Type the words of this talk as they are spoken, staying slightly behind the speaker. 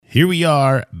Here we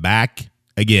are back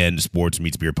again, Sports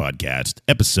Meets Beer Podcast,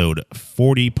 episode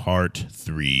 40, part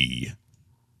 3.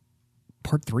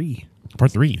 Part 3.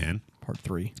 Part 3, man. Part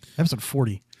 3. Episode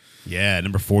 40. Yeah,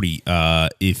 number 40.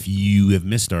 If you have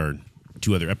missed our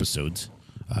 2 other episodes,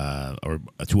 or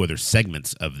 2 other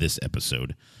segments of this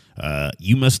episode,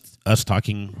 you missed us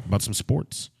talking about some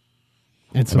sports.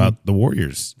 And About the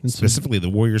Warriors, specifically the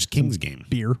Warriors-Kings game.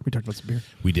 Beer. We talked about some beer.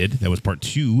 We did. That was part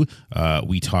 2.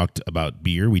 We talked about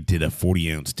beer. We did a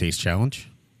 40-ounce taste challenge,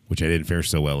 which I didn't fare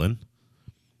so well in.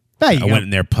 I went in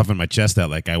there puffing my chest out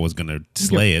like I was going to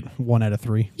slay it. 1 out of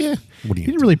 3. Yeah. What do You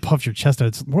didn't really puff your chest out.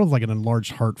 It's more like an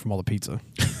enlarged heart from all the pizza.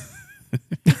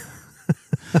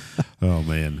 Oh,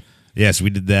 man. Yes,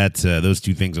 we did that. Those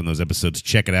 2 things on those episodes.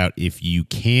 Check it out if you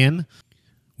can.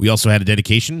 We also had a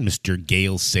dedication. Mr.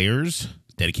 Gale Sayers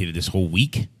dedicated this whole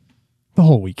week. The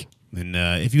whole week. And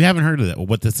if you haven't heard of that, well,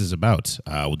 what this is about,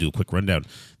 we'll do a quick rundown.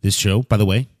 This show, by the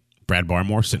way, Brad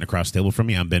Barmore sitting across the table from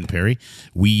me. I'm Ben Perry.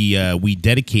 We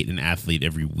dedicate an athlete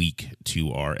every week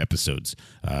to our episodes.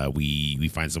 We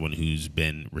find someone who's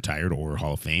been retired or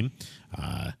Hall of Fame,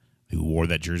 who wore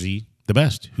that jersey the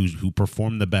best, who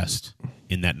performed the best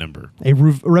in that number. A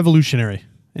revolutionary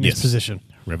in his position.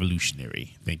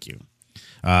 Revolutionary. Thank you.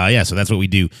 So that's what we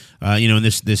do. In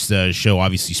this show,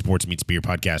 obviously, Sports Meets Beer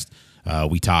podcast,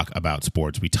 we talk about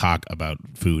sports, we talk about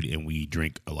food, and we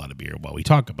drink a lot of beer while we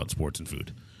talk about sports and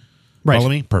food. Right. Follow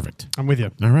me? Perfect. I'm with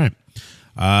you. All right.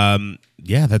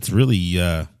 That's really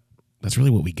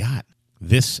what we got.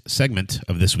 This segment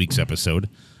of this week's episode,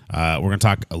 we're going to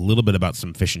talk a little bit about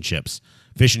some fish and chips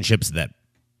that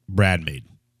Brad made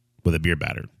with a beer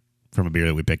batter from a beer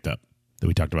that we picked up that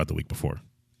we talked about the week before.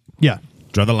 Yeah.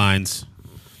 Draw the lines.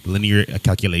 Linear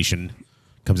calculation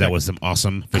comes out with some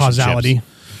awesome fish causality. And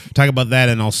chips. Talk about that,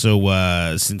 and also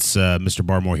since Mr.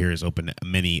 Barmore here has opened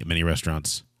many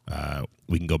restaurants,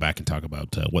 we can go back and talk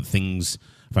about what things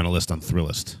find a list on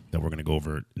Thrillist that we're going to go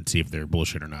over and see if they're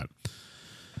bullshit or not.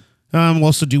 We'll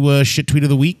also do a shit tweet of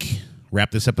the week.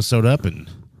 Wrap this episode up, and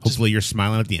hopefully you're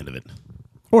smiling at the end of it,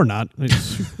 or not.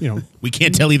 We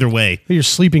can't tell either way. You're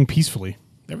sleeping peacefully.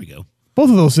 There we go. Both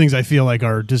of those things I feel like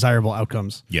are desirable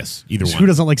outcomes. Yes, either one. Who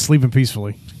doesn't like sleeping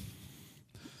peacefully?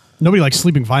 Nobody likes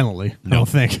sleeping violently, I don't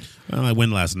think. Well, I win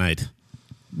last night.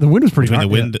 The wind was pretty hard. The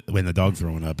wind, when the dog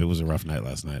throwing up, it was a rough night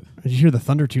last night. Did you hear the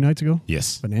thunder 2 nights ago?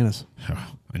 Yes. Bananas.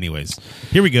 Anyways,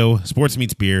 here we go. Sports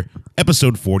Meets Beer,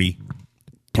 episode 40,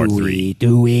 part 3.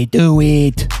 Do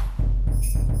it.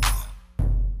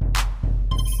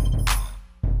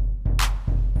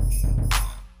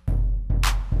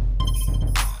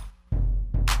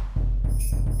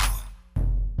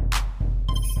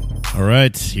 All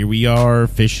right, here we are,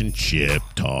 fish and chip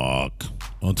talk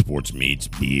on Sports Meets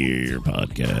Beer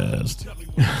podcast.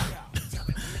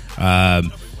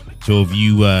 So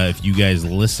if you guys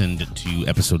listened to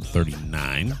episode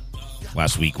 39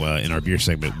 last week in our beer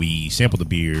segment, we sampled a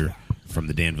beer from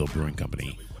the Danville Brewing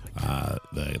Company.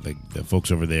 The folks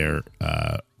over there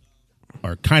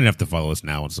are kind enough to follow us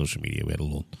now on social media. We had a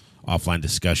little offline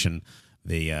discussion.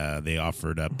 They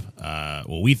offered up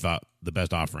we thought the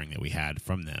best offering that we had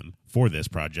from them for this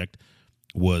project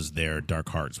was their Dark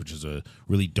Hearts, which is a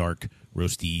really dark,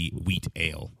 roasty wheat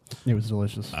ale. It was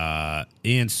delicious.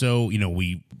 And so,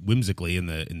 we whimsically in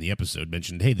the episode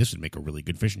mentioned, hey, this would make a really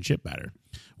good fish and chip batter.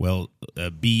 Well,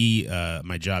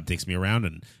 my job takes me around,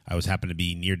 and I happened to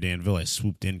be near Danville. I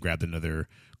swooped in, grabbed another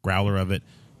growler of it,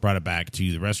 brought it back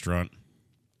to the restaurant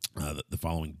the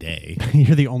following day.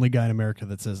 You're the only guy in America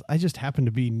that says, I just happened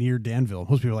to be near Danville.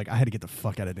 Most people are like, I had to get the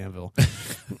fuck out of Danville.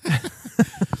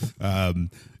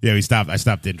 I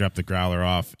stopped in, dropped the growler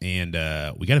off, and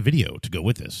we got a video to go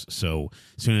with this. So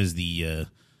as soon as the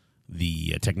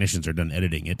technicians are done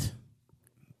editing it,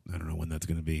 I don't know when that's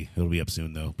going to be. It'll be up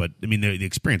soon, though. But, I mean, the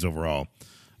experience overall,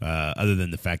 other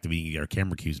than the fact that we can get our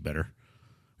camera cues better,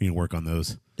 we can work on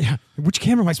those. Yeah. Which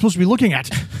camera am I supposed to be looking at?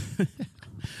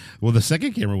 Well, the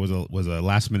second camera was a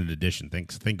last-minute addition.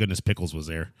 Thank goodness Pickles was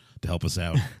there to help us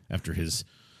out after his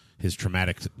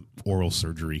traumatic oral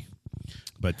surgery.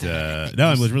 But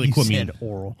no, it was really cool. You said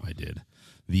oral. I did.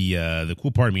 The cool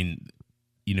part, we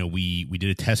did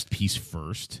a test piece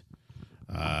first.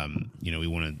 I'm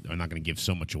not going to give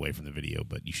so much away from the video,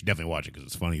 but you should definitely watch it because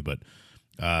it's funny. But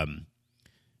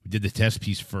we did the test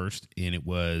piece first, and it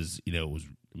was,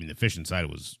 the fish inside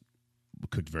was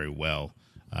cooked very well.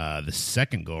 The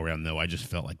second go around, though, I just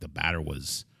felt like the batter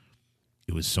was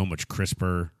so much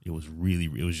crisper. It was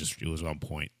on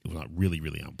point. It was not really,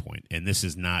 really on point. And this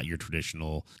is not your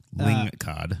traditional ling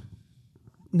cod.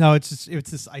 No, it's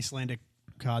this Icelandic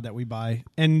cod that we buy,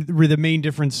 and the main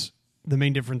difference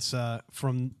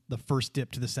from the first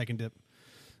dip to the second dip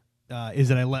is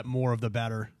that I let more of the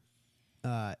batter.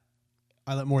 I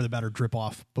let more of the batter drip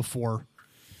off before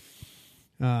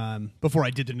I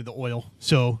dipped into the oil,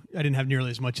 so I didn't have nearly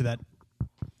as much of that.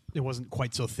 It wasn't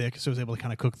quite so thick, so I was able to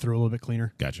kind of cook through a little bit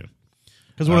cleaner. Gotcha.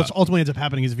 Because what ultimately ends up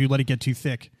happening is if you let it get too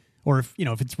thick, or if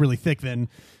it's really thick, then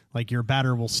like your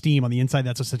batter will steam on the inside.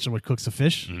 That's essentially what cooks the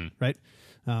fish, right?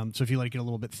 So if you let it get a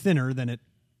little bit thinner, then it,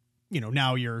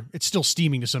 now it's still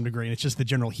steaming to some degree, and it's just the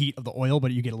general heat of the oil,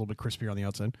 but you get a little bit crispier on the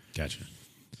outside. Gotcha.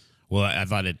 Well, I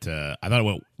thought it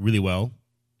went really well.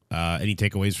 Any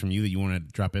takeaways from you that you want to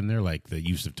drop in there, like the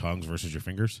use of tongs versus your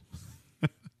fingers?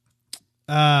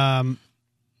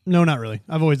 No, not really.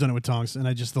 I've always done it with tongs,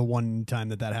 and just the one time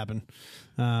that happened.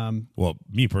 Well,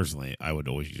 me personally, I would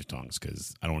always use tongs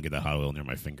because I don't want to get that hot oil near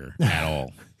my finger at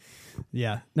all.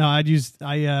 Yeah. No, I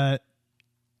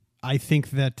think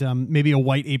that maybe a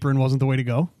white apron wasn't the way to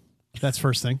go. That's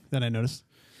first thing that I noticed.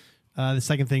 The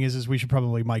second thing is we should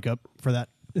probably mic up for that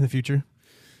in the future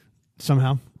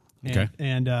somehow. Okay.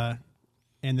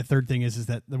 And the third thing is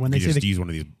that when they you say just use one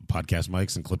of these podcast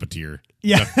mics and clip it to your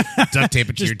duct tape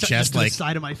it to your chest just like the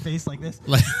side of my face like this,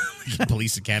 like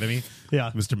Police Academy. Yeah,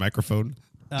 Mr. Microphone.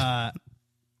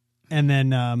 And then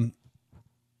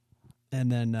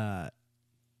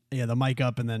the mic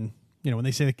up, and then when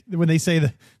they say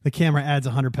the camera adds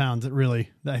 100 pounds, it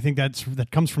really, I think that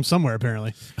comes from somewhere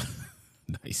apparently.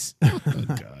 Nice. Oh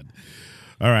God.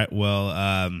 All right.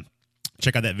 Well,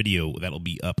 check out that video. That'll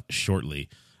be up shortly.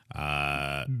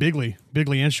 Bigly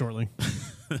and shortly.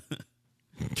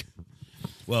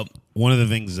 Well, one of the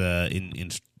things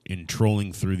in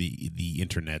trolling through the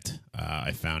internet,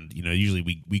 I found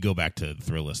usually we go back to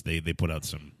Thrillist.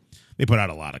 They put out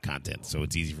a lot of content, so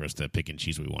it's easy for us to pick and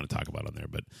choose what we want to talk about on there.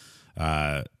 But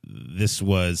this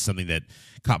was something that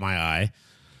caught my eye.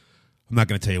 I'm not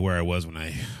going to tell you where I was when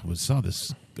I saw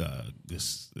this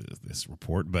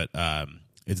report, but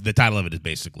it's the title of it is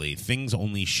basically "Things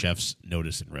Only Chefs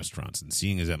Notice in Restaurants." And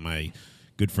seeing as that my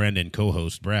good friend and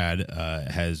co-host Brad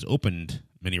has opened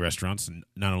many restaurants, and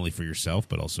not only for yourself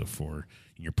but also for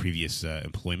your previous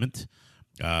employment,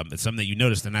 it's something that you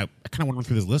noticed, and I kind of want to run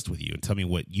through this list with you and tell me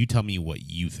what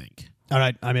you think. All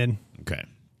right, I'm in. Okay.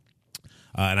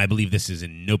 And I believe this is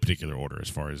in no particular order as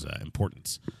far as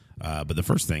importance. But the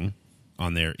first thing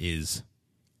on there is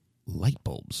light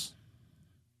bulbs.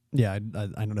 Yeah,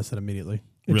 I noticed that immediately.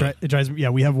 Really? It drives me. Yeah,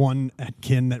 we have one at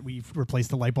Kin that we've replaced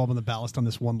the light bulb and the ballast on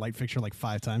this one light fixture like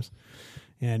 5 times,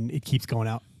 and it keeps going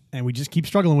out, and we just keep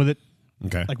struggling with it.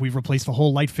 Okay. Like we've replaced the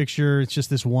whole light fixture. It's just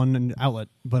this one outlet,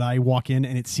 but I walk in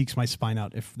and it seeks my spine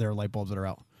out if there are light bulbs that are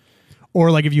out,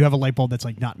 or like if you have a light bulb that's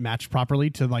like not matched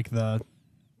properly to like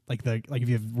if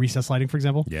you have recessed lighting, for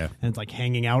example. Yeah. And it's like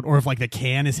hanging out, or if like the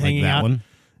can is hanging that out. One?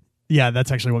 Yeah,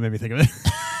 that's actually what made me think of it.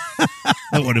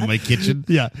 That one in my kitchen.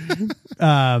 Yeah.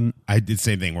 I did the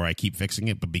same thing where I keep fixing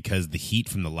it, but because the heat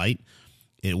from the light,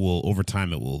 over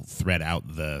time it will thread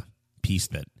out the piece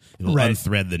it will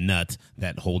unthread the nut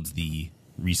that holds the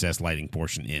recessed lighting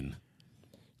portion in.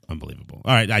 Unbelievable.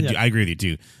 All right, I agree with you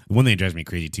too. The one thing that drives me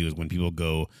crazy too is when people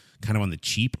go kind of on the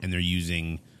cheap and they're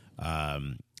using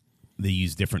they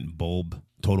use different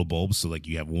total bulbs. So like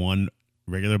you have one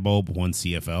regular bulb, one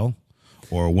CFL,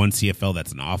 or one CFL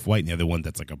that's an off-white and the other one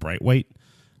that's like a bright white.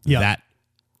 Yeah.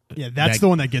 That's the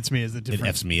one that gets me, is the difference. It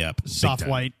F's me up. Soft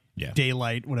white,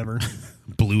 daylight, whatever.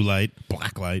 Blue light,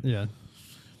 black light. Yeah.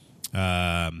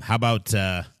 How about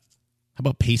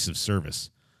pace of service?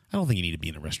 I don't think you need to be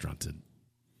in a restaurant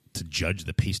to judge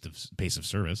the pace of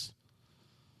service.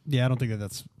 Yeah, I don't think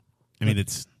that's. I mean,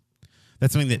 that's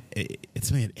something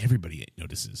that everybody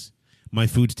notices. My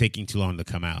food's taking too long to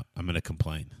come out. I'm going to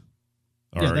complain.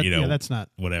 Or that's not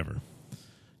whatever.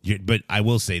 But I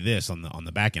will say this on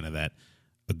the back end of that: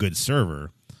 a good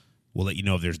server will let you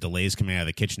know if there's delays coming out of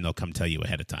the kitchen. They'll come tell you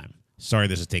ahead of time. Sorry,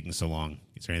 this is taking so long.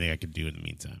 Is there anything I could do in the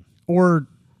meantime? Or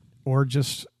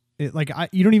just you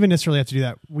don't even necessarily have to do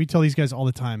that. We tell these guys all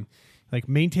the time, like,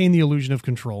 maintain the illusion of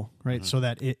control, right?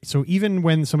 Mm-hmm. So even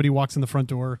when somebody walks in the front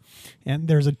door and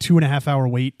there's a 2.5 hour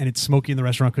wait and it's smoky in the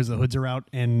restaurant because the hoods are out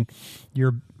and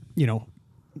your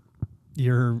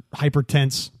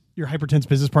hypertense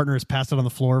business partner has passed out on the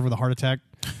floor with a heart attack,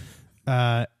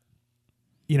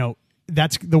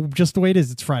 that's just the way it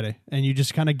is. It's Friday, and you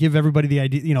just kind of give everybody the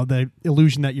idea, the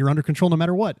illusion that you're under control no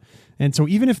matter what. And so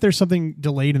even if there's something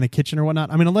delayed in the kitchen or whatnot,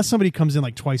 I mean, unless somebody comes in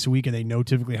like twice a week and they know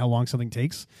typically how long something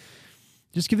takes,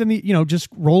 just give them just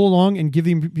roll along and give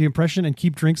them the impression and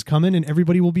keep drinks coming, and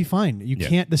everybody will be fine. You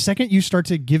can't. The second you start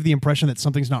to give the impression that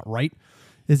something's not right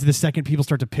is the second people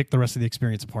start to pick the rest of the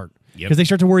experience apart, because they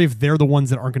start to worry if they're the ones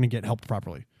that aren't going to get helped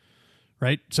properly.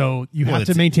 right? So you Well, have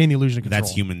to it's- maintain the illusion of control.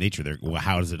 That's human nature. There. Well,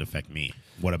 how does it affect me?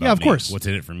 What about Yeah, of me? course. What's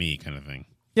in it for me? Kind of thing.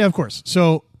 Yeah, of course.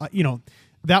 So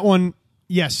that one,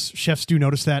 yes, chefs do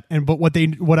notice that, but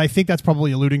what I think that's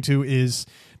probably alluding to is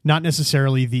not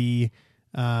necessarily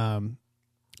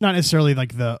not necessarily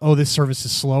like this service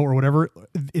is slow or whatever.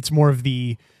 It's more of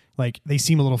the like they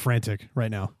seem a little frantic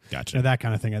right now. Gotcha. That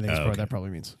kind of thing. I think is what okay. that probably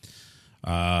means.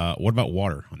 What about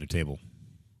water on the table?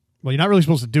 Well, you're not really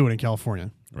supposed to do it in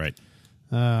California, Right.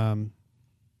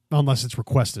 unless it's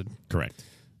requested. Correct.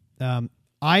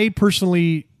 I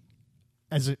personally,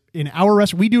 in our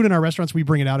restaurant, we do it in our restaurants. We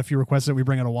bring it out if you request it. We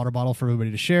bring out a water bottle for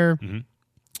everybody to share.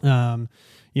 Mm-hmm.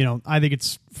 I think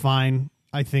it's fine.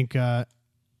 I think, I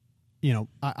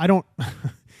don't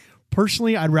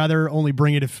personally. I'd rather only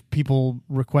bring it if people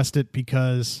request it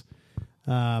because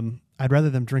I'd rather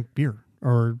them drink beer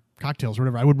or cocktails or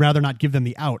whatever. I would rather not give them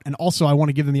the out, and also I want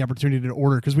to give them the opportunity to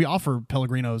order because we offer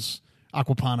Pellegrinos,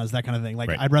 Aquapanas, that kind of thing. Like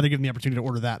Right. I'd rather give them the opportunity to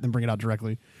order that than bring it out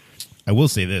directly. I will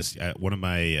say this: one of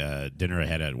my dinner I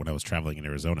had when I was traveling in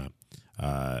Arizona,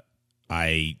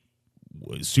 I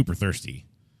was super thirsty,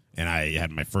 and I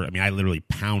had my first. I mean, I literally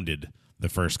pounded the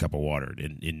first cup of water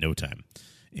in no time,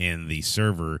 and the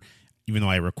server, even though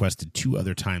I requested 2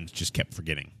 other times, just kept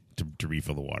forgetting to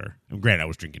refill the water. And granted, I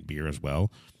was drinking beer as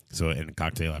well, so and a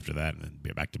cocktail after that, and then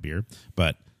back to beer,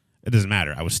 but. It doesn't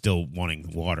matter. I was still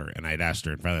wanting water, and I had asked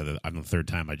her, and finally, on the 3rd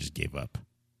time, I just gave up.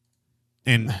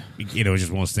 And it was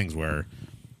just one of those things where,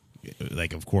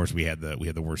 like, of course, we had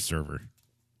the worst server.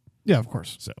 Yeah, of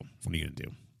course. So what are you gonna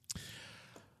do?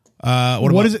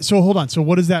 What is it? So hold on. So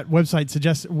what does that website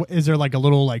suggest? Is there like a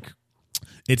little like?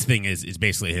 Its thing is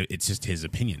basically it's just his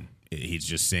opinion. He's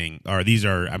just saying, or these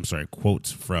are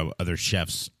quotes from other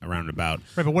chefs around and about.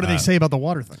 Right, but what do they say about the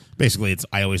water thing? Basically, it's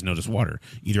I always notice water.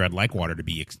 Either I'd like water to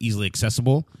be easily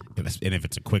accessible, and if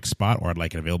it's a quick spot, or I'd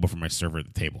like it available for my server at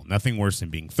the table. Nothing worse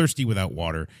than being thirsty without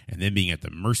water and then being at the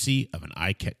mercy of an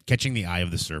eye catching the eye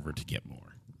of the server to get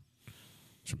more.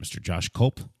 It's from Mr. Josh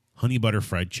Culp, Honey Butter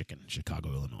Fried Chicken, Chicago,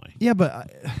 Illinois. Yeah, but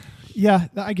yeah,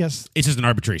 I guess It's just an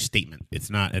arbitrary statement. It's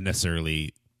not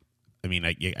necessarily. I mean,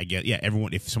 I get, yeah,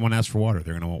 everyone, if someone asks for water,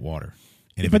 they're going to want water.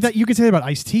 And if but that you could say that about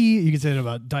iced tea, you could say that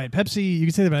about Diet Pepsi, you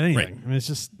could say that about anything. Right. I mean, it's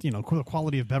just the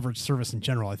quality of beverage service in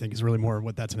general. I think is really more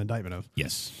what that's an indictment of.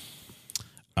 yes.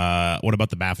 What about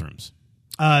the bathrooms?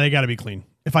 They got to be clean.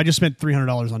 If I just spent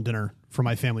 $300 on dinner for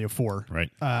my family of 4,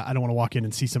 Right. I don't want to walk in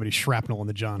and see somebody shrapnel in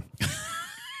the john.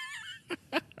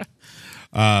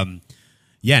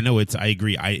 Yeah, no, I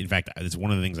agree. In fact, it's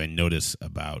one of the things I notice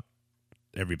about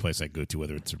every place I go to,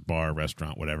 whether it's a bar,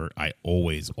 restaurant, whatever. I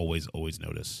always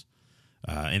notice,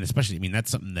 and especially, I mean,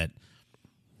 that's something that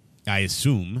I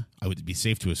would be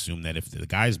safe to assume that if the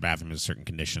guy's bathroom is a certain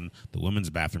condition, the women's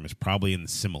bathroom is probably in the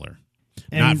similar.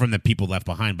 Not from the people left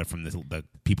behind, but from the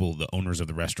people, the owners of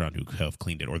the restaurant who have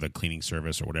cleaned it, or the cleaning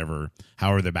service, or whatever.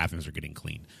 However, the bathrooms are getting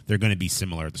cleaned, they're going to be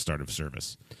similar at the start of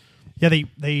service. Yeah,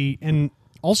 they and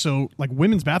also like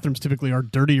women's bathrooms typically are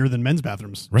dirtier than men's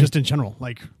bathrooms, Right. just in general.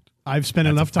 Like I've spent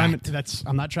That's enough a time. fact.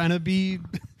 I'm not trying to be,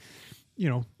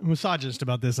 misogynist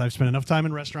about this. I've spent enough time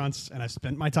in restaurants, and I've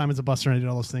spent my time as a busser, and I did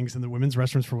all those things. And the women's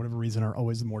restaurants, for whatever reason, are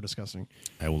always the more disgusting.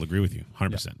 I will agree with you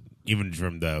 100%. Even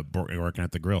from the working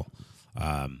at the grill,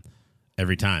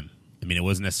 every time. I mean, it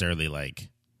wasn't necessarily like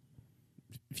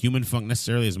human funk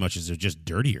necessarily as much as it was just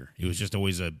dirtier. It was just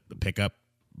always a pickup,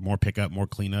 more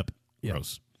cleanup. Yeah.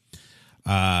 Gross.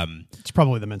 It's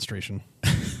probably the menstruation.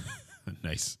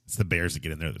 Nice. It's the bears that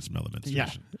get in there that smell the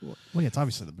menstruation. Well, yeah, it's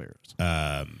obviously the bears.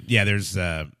 Yeah. There's.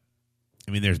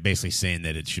 There's basically saying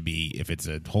that it should be, if it's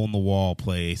a hole in the wall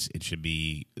place, it should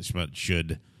be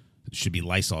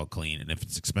Lysol clean, and if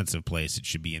it's an expensive place, it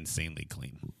should be insanely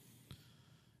clean.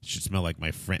 It should smell like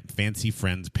my fancy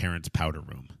friend's parents' powder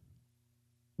room.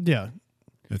 Yeah,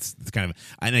 It's kind of,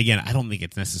 and again, I don't think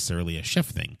it's necessarily a chef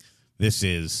thing. This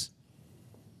is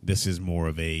more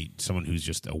of someone who's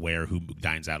just aware, who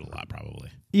dines out a lot, probably.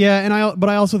 yeah, but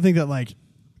I also think that like,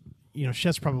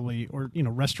 chefs probably, or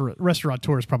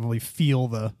restaurateurs probably feel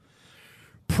the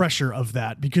pressure of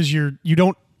that, because you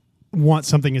don't want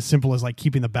something as simple as like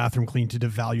keeping the bathroom clean to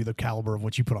devalue the caliber of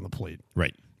what you put on the plate.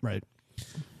 Right. Right.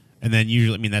 And then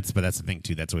usually, that's the thing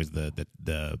too. That's always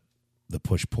the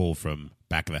push pull from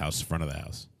back of the house, front of the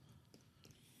house.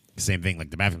 Same thing.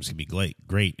 Like the bathrooms can be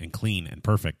great and clean and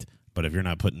perfect, but if you're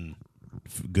not putting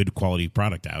good quality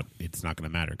product out, it's not going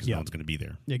to matter because no one's going to be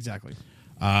there. Exactly.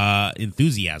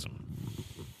 Enthusiasm.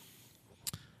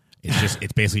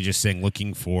 It's basically just saying,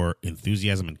 looking for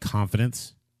enthusiasm and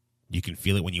confidence. You can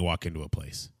feel it when you walk into a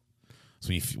place.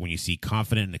 So when you see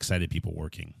confident and excited people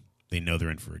working, they know they're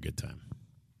in for a good time.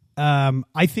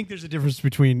 I think there's a difference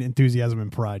between enthusiasm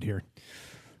and pride here.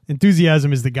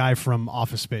 Enthusiasm is the guy from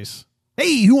Office Space.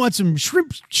 Hey, who wants some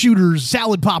shrimp shooters,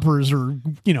 salad poppers, or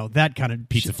that kind of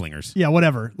Pizza shit. flingers. Yeah,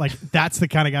 whatever. Like that's the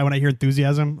kind of guy when I hear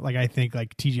enthusiasm, like I think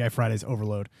like TGI Fridays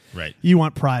overload. Right. You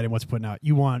want pride in what's putting out.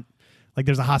 You want like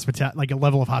there's a like a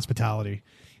level of hospitality.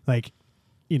 Like,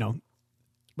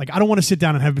 like I don't want to sit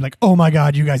down and have be like, oh my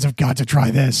God, you guys have got to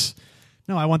try this.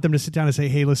 No, I want them to sit down and say,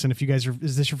 hey, listen, if you guys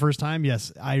is this your first time?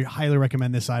 Yes, I highly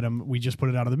recommend this item. We just put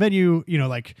it out on the menu.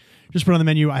 Just put it on the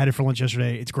menu. I had it for lunch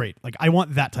yesterday. It's great. Like I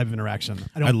want that type of interaction.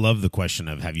 I love the question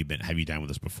of have you dined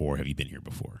with us before? Have you been here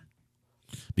before?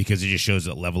 Because it just shows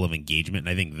a level of engagement, and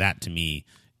I think that to me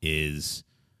is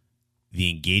the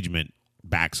engagement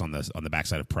backs on the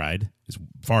backside of pride is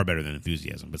far better than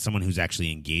enthusiasm. But someone who's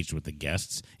actually engaged with the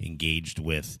guests, engaged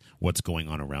with what's going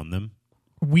on around them.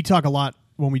 We talk a lot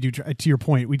when we do, to your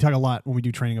point, we talk a lot when we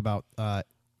do training about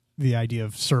the idea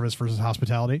of service versus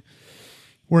hospitality.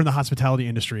 We're in the hospitality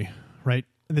industry, right?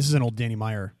 And this is an old Danny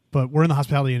Meyer, but we're in the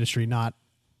hospitality industry, not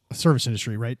a service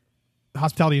industry, right? The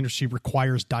hospitality industry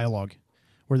requires dialogue,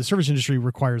 where the service industry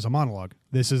requires a monologue.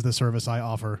 This is the service I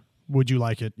offer. Would you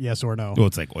like it? Yes or no? Well,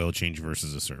 it's like oil change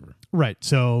versus a server. Right.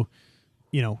 So,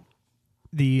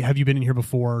 have you been in here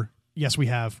before? Yes, we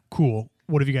have. Cool.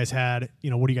 What have you guys had?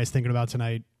 What are you guys thinking about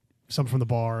tonight? Something from the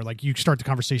bar. Like you start the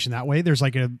conversation that way. There's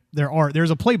there's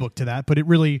a playbook to that, but it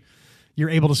really, you're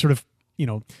able to sort of,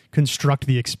 construct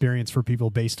the experience for people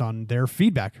based on their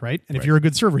feedback. Right. And if you're a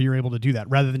good server, you're able to do that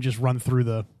rather than just run through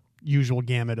the usual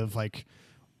gamut of like,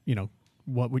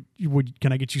 what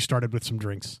can I get you started with some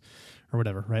drinks or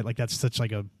whatever. Right. Like that's such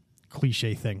like a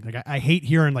cliche thing. Like I hate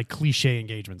hearing like cliche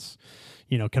engagements.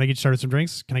 Can I get you started with some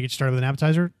drinks? Can I get you started with an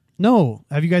appetizer? No.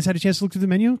 Have you guys had a chance to look through the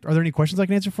menu? Are there any questions I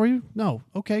can answer for you? No.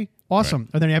 Okay. Awesome.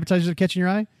 Right. Are there any appetizers that catch in your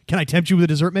eye? Can I tempt you with a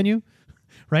dessert menu?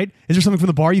 Right? Is there something from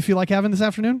the bar you feel like having this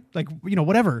afternoon? Like,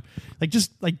 whatever. Like,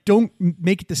 just like don't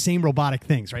make it the same robotic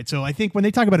things, right? So I think when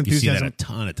they talk about enthusiasm, you see that a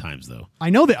ton of times, though. I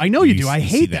know you do. I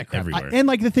hate that crap. Everywhere. And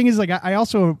like the thing is, like, I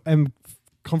also am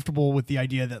comfortable with the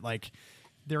idea that like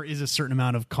there is a certain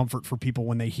amount of comfort for people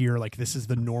when they hear like this is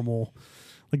the normal.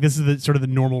 Like this is the sort of the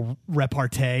normal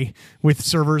repartee with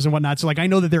servers and whatnot. So like I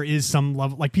know that there is some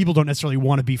level, like people don't necessarily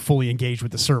want to be fully engaged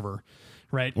with the server,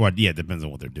 right? Well, yeah, it depends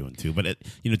on what they're doing too. But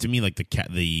to me, like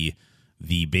the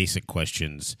basic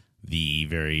questions, the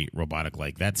very robotic,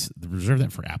 like reserve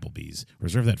that for Applebee's,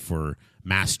 reserve that for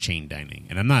mass chain dining.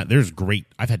 And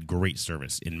I've had great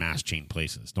service in mass chain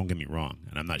places. Don't get me wrong,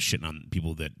 and I'm not shitting on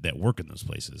people that work in those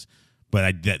places. But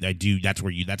I do.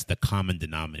 That's the common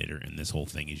denominator in this whole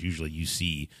thing. Is usually you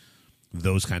see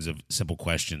those kinds of simple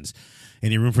questions.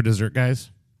 Any room for dessert, guys?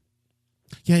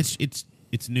 Yeah,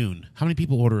 it's noon. How many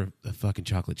people order a fucking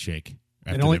chocolate shake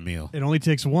after their meal? It only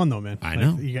takes one though, man. I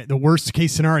know. The worst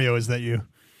case scenario is that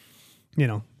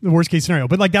the worst case scenario.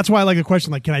 But like that's why I like a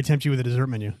question like, can I tempt you with a dessert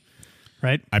menu?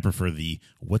 Right. I prefer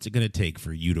what's it going to take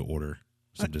for you to order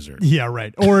some dessert. Yeah,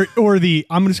 right. Or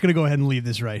I'm just going to go ahead and leave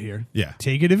this right here. Yeah.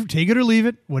 Take it or leave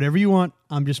it, whatever you want.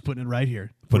 I'm just putting it right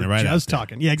here. Putting it right out. Just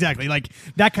talking. Yeah, exactly. Like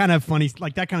that kind of funny,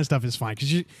 like that kind of stuff is fine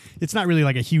because it's not really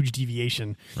like a huge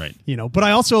deviation. Right. But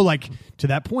I also like to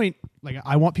that point, like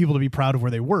I want people to be proud of where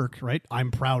they work. Right.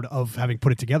 I'm proud of having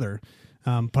put it together.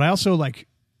 But I also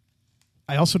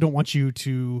don't want you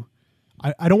to.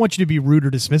 I don't want you to be rude or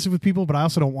dismissive with people, but I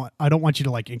don't want you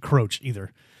to like encroach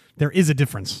either. There is a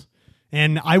difference.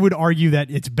 And I would argue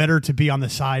that it's better to be on the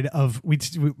side of we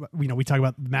talk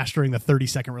about mastering the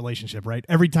 30-second relationship, right?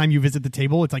 Every time you visit the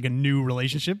table, it's like a new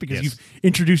relationship because you've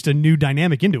introduced a new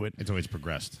dynamic into it. It's always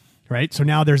progressed, right? So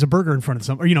now there's a burger in front of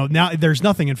some, or now there's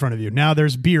nothing in front of you. Now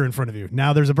there's beer in front of you.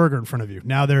 Now there's a burger in front of you.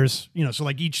 Now there's so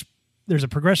like there's a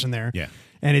progression there. Yeah,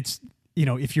 and it's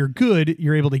if you're good,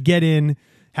 you're able to get in,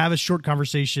 have a short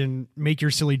conversation, make your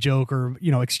silly joke or,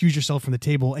 excuse yourself from the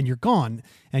table and you're gone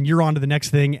and you're on to the next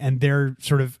thing. And they're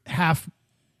sort of half,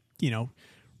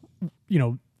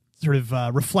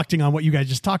 reflecting on what you guys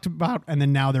just talked about. And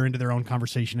then now they're into their own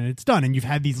conversation and it's done. And you've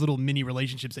had these little mini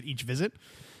relationships at each visit.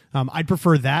 I'd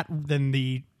prefer that than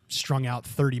the strung out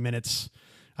 30 minutes.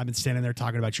 I've been standing there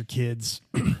talking about your kids,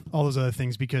 all those other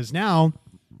things, because now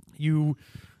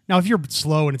if you're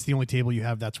slow and it's the only table you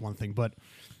have, that's one thing. But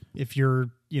if you're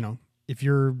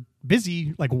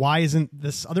busy, like why isn't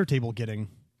this other table getting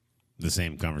the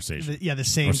same conversation? The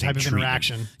same type of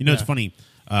interaction. It's funny.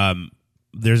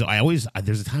 There's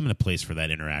a time and a place for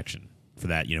that interaction. For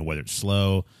that, whether it's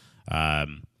slow.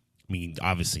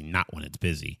 Obviously not when it's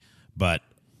busy, but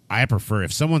I prefer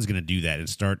if someone's going to do that and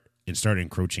start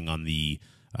encroaching on the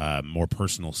more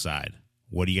personal side.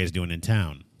 What are you guys doing in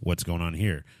town? What's going on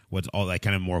here? What's all that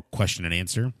kind of more question and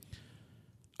answer?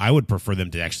 I would prefer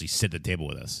them to actually sit at the table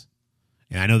with us.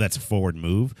 And I know that's a forward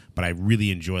move, but I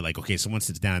really enjoy, like, okay, someone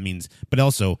sits down, it means, but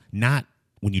also not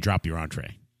when you drop your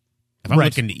entree. If I'm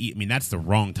looking to eat, I mean, that's the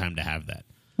wrong time to have that.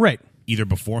 Right. Either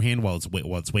beforehand while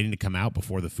it's waiting to come out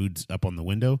before the food's up on the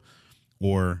window,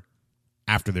 or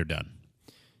after they're done.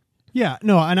 Yeah,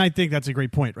 no, and I think that's a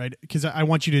great point, right? Because I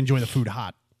want you to enjoy the food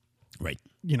hot. Right.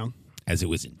 You know. As it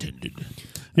was intended.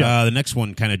 Yeah. The next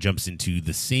one kind of jumps into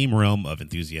the same realm of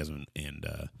enthusiasm and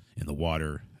in the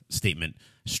water statement,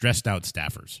 stressed out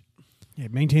staffers. Yeah,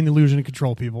 maintain the illusion of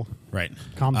control, people. Right.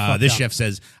 Calm the fuck this down. chef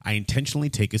says, I intentionally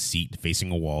take a seat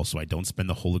facing a wall so I don't spend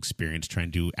the whole experience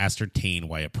trying to ascertain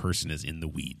why a person is in the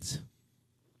weeds.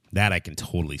 That I can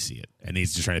totally see it. And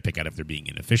he's just trying to pick out if they're being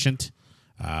inefficient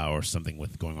or something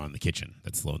with going on in the kitchen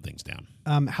that's slowing things down.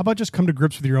 How about just come to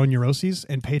grips with your own neuroses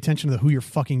and pay attention to who you're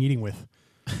fucking eating with?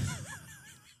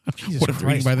 Jesus What if they're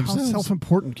eating Christ, by how themselves?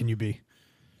 self-important can you be?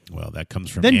 Well, that comes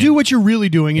from Then do what you're really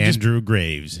doing and Andrew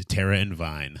Graves, Tara and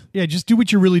Vine. just do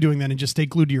what you're really doing then and just stay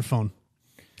glued to your phone.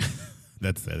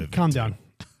 That's the other thing, Calm too. down.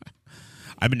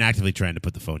 I've been actively trying to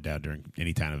put the phone down during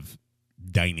any kind of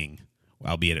dining,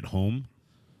 albeit at home.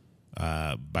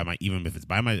 Even if it's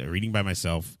or eating by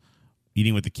myself,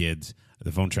 eating with the kids,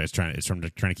 the phone trying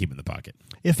to keep it in the pocket.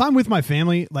 If I'm with my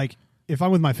family,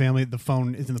 the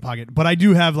phone is in the pocket. But I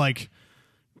do have like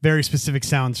very specific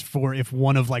sounds for if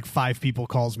one of like 5 people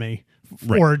calls me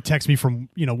or texts me from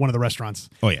one of the restaurants.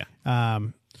 Oh yeah.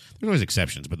 Um, There's always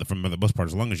exceptions, but for the most part,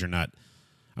 as long as I'm not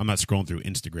scrolling through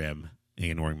Instagram and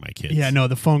ignoring my kids. yeah, no,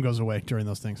 the phone goes away during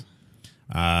those things.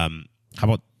 How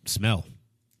about smell?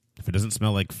 If it doesn't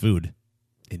smell like food,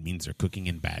 it means they're cooking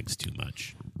in bags too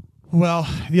much. Well,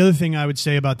 the other thing I would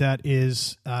say about that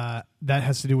is that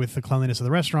has to do with the cleanliness of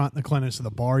the restaurant, the cleanliness of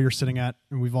the bar you're sitting at,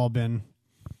 and we've all been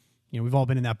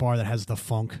in that bar that has the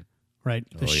funk, right?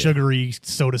 The sugary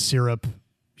soda syrup,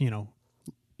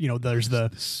 there's the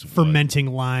fermenting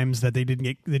limes that they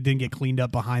didn't get cleaned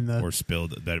up behind the or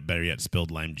spilled, better yet,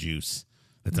 spilled lime juice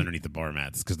that's underneath the bar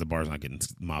mats because the bar's not getting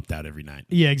mopped out every night.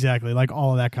 Yeah, exactly. Like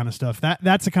all of that kind of stuff.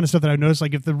 That's the kind of stuff that I've noticed.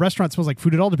 Like if the restaurant smells like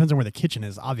food, it all depends on where the kitchen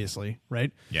is, obviously,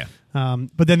 right? Yeah.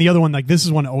 But then the other one, like this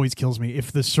is one that always kills me.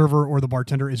 If the server or the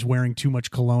bartender is wearing too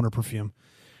much cologne or perfume,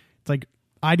 it's like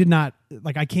I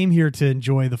came here to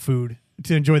enjoy the food,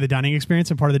 to enjoy the dining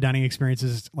experience, and part of the dining experience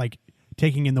is like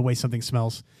taking in the way something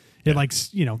smells. It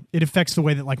it affects the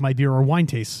way that like my beer or wine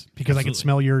tastes because I can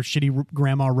smell your shitty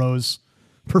Grandma Rose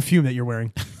perfume that you're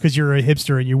wearing because you're a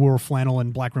hipster and you wore flannel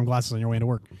and black rimmed glasses on your way into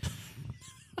work.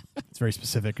 It's a very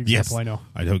specific example. Yes. I know.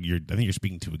 I think you're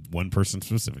speaking to one person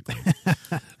specifically.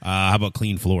 How about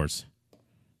clean floors?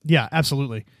 Yeah,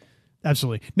 absolutely.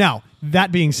 Absolutely. Now,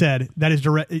 that being said, that is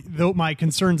direct. Though my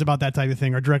concerns about that type of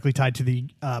thing are directly tied to the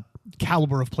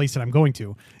caliber of place that I'm going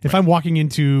to. If I'm walking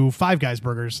into Five Guys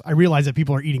Burgers, I realize that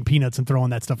people are eating peanuts and throwing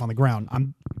that stuff on the ground.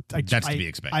 That's to be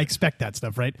expected. I expect that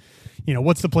stuff, right?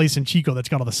 What's the place in Chico that's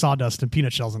got all the sawdust and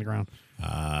peanut shells on the ground?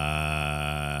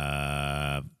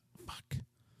 Fuck.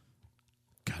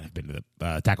 God, I've been to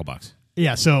the Tackle Box.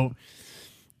 Yeah, so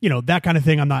that kind of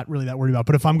thing I'm not really that worried about.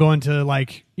 But if I'm going to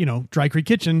like Dry Creek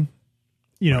Kitchen,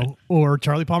 or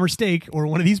Charlie Palmer Steak or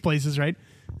one of these places, right?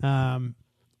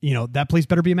 That place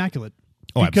better be immaculate.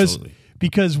 Oh, absolutely.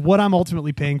 Because what I'm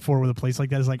ultimately paying for with a place like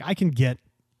that is like I can get,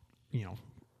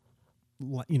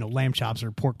 lamb chops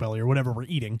or pork belly or whatever we're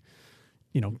eating,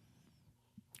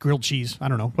 grilled cheese. I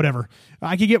don't know, whatever.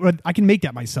 I can make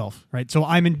that myself, right? So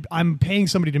I'm paying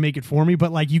somebody to make it for me,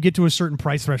 but like you get to a certain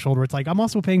price threshold where it's like I'm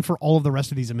also paying for all of the rest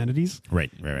of these amenities.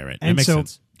 Right. And that makes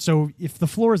sense. So if the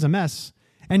floor is a mess.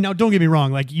 And now, don't get me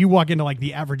wrong. Like you walk into like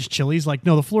the average Chili's, like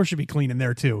no, the floor should be clean in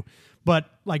there too. But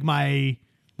like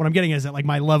what I'm getting is that like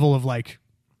my level of like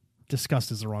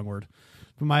disgust is the wrong word.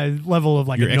 But my level of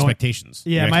like your expectations.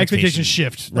 Yeah, my expectations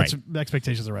shift. Right.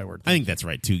 Expectations is the right word. I think that's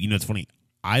right too. It's funny.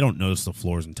 I don't notice the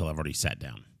floors until I've already sat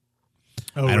down.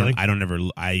 Oh, really?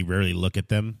 I rarely look at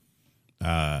them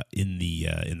in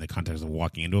the context of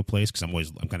walking into a place because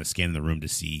I'm kind of scanning the room to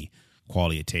see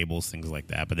quality of tables, things like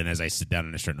that. But then as I sit down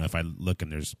and I start, if I look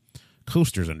and there's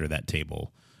coasters under that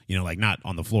table, like not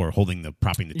on the floor,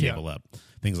 propping the table up,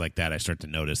 things like that, I start to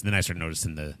notice. And then I start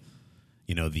noticing the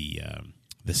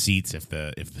seats, if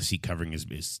the seat covering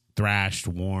is thrashed,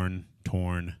 worn,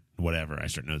 torn, whatever, I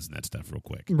start noticing that stuff real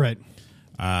quick. Right.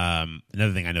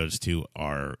 Another thing I noticed too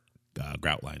are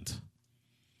grout lines.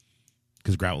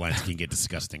 Because grout lines can get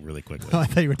disgusting really quickly. Oh, I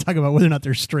thought you were talking about whether or not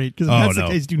they're straight. Because if that's the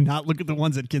case, do not look at the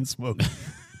ones that can smoke.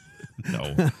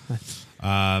 No.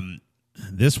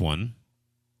 This one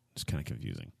is kind of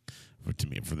confusing to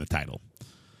me for the title.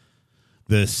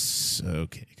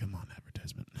 Okay, come on,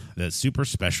 advertisement. The super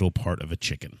special part of a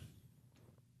chicken.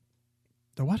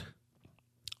 The what?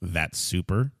 That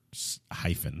super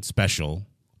hyphen special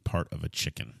part of a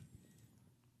chicken.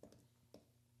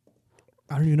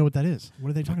 I don't even know what that is. What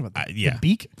are they talking about? Yeah. The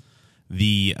beak?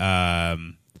 The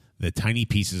tiny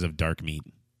pieces of dark meat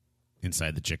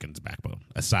inside the chicken's backbone,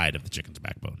 a side of the chicken's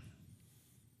backbone.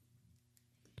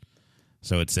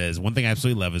 So it says, one thing I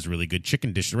absolutely love is really good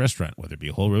chicken dish at a restaurant, whether it be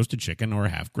a whole roasted chicken or a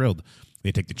half grilled.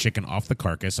 They take the chicken off the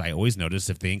carcass. I always notice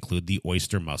if they include the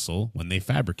oyster muscle when they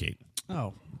fabricate.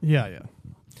 Oh, yeah.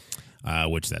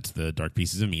 Which that's the dark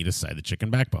pieces of meat aside the chicken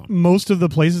backbone. Most of the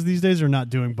places these days are not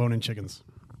doing bone-in chickens.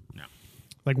 No.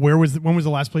 Like, when was the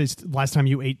last time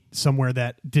you ate somewhere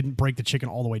that didn't break the chicken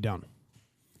all the way down?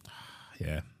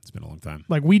 Yeah, it's been a long time.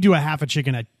 Like, we do a half a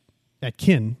chicken at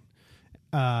Kin,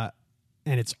 and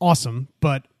it's awesome,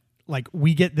 but like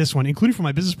we get this one, including for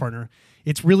my business partner,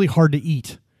 it's really hard to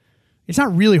eat. It's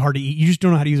not really hard to eat. You just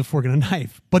don't know how to use a fork and a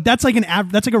knife. But that's like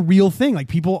that's like a real thing. Like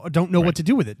people don't know what to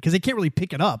do with it because they can't really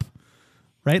pick it up,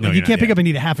 right? No, like you can't pick up and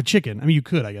eat a half a chicken. I mean, you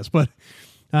could, I guess, but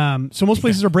so most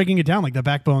places are breaking it down. Like the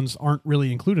backbones aren't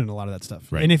really included in a lot of that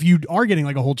stuff. Right. And if you are getting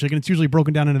like a whole chicken, it's usually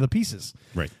broken down into the pieces.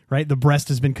 Right. The breast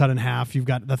has been cut in half. You've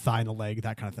got the thigh and the leg,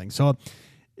 that kind of thing. So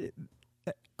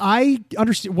I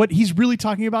understand what he's really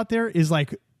talking about there is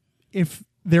like if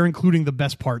they're including the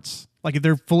best parts, like if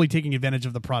they're fully taking advantage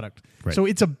of the product. Right. So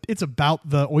it's about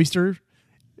the oyster,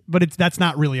 but that's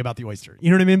not really about the oyster.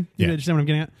 You know what I mean? Yeah. You understand what I'm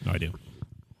getting at? No, I do.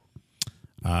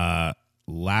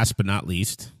 Last but not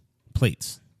least,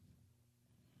 plates.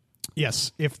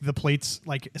 Yes. If the plates,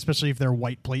 like especially if they're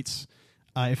white plates,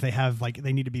 if they have like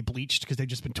they need to be bleached because they've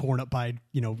just been torn up by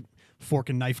fork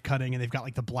and knife cutting, and they've got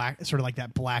like the black, sort of like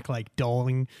that black, like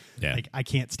dulling. Yeah. Like I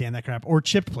can't stand that crap. Or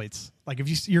chipped plates. Like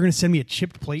if you're going to send me a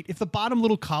chipped plate, if the bottom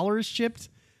little collar is chipped,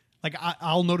 like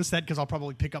I'll notice that because I'll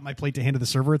probably pick up my plate to hand to the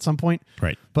server at some point.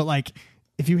 Right. But like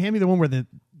if you hand me the one where the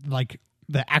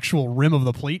actual rim of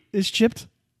the plate is chipped,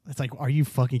 it's like, are you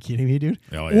fucking kidding me, dude?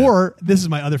 Oh, yeah. Or this is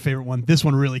my other favorite one. This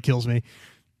one really kills me.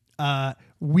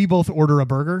 We both order a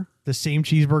burger, the same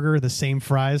cheeseburger, the same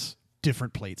fries,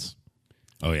 different plates.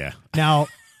 Oh, yeah. Now,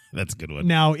 that's a good one.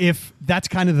 Now, if that's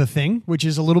kind of the thing, which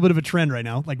is a little bit of a trend right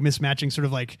now, like mismatching sort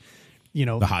of like,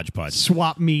 the hodgepodge.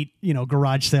 Swap meat,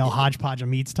 garage sale hodgepodge of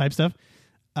meats type stuff,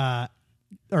 or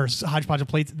hodgepodge of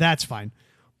plates, that's fine.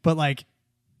 But like,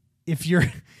 if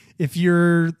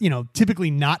you're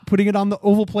typically not putting it on the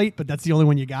oval plate, but that's the only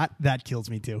one you got, that kills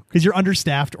me too. Because you're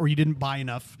understaffed or you didn't buy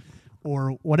enough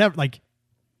or whatever. Like,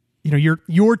 you're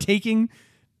taking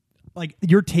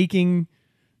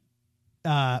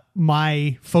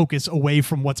my focus away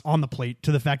from what's on the plate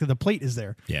to the fact that the plate is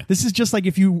there. Yeah. This is just like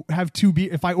if you have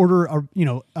if I order an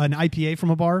IPA from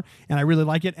a bar and I really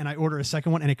like it and I order a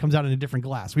second one and it comes out in a different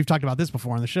glass. We've talked about this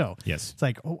before on the show. Yes. It's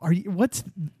like, what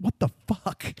the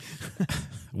fuck?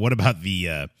 What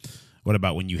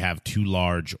about when you have too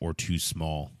large or too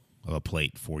small of a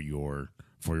plate for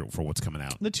what's coming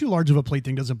out? The too large of a plate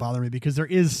thing doesn't bother me because there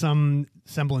is some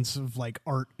semblance of like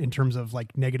art in terms of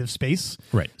like negative space.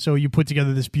 Right. So you put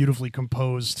together this beautifully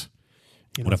composed.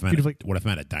 What if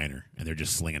I'm at a diner and they're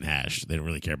just slinging hash? They don't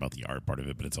really care about the art part of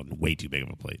it, but it's on way too big of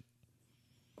a plate.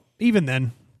 Even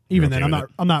then,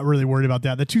 I'm not really worried about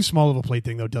that. The too small of a plate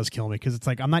thing though does kill me because it's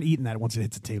like I'm not eating that once it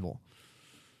hits the table.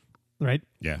 Right.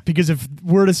 Yeah. Because if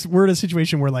we're in a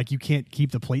situation where like you can't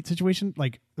keep the plate situation,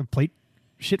 like the plate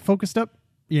shit focused up,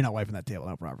 you're not wiping that table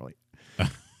out properly.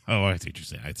 Oh, I see what you're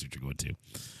saying. I see what you're going to.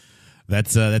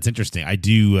 That's interesting. I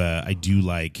do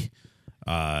like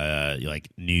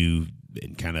new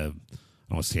and kind of, I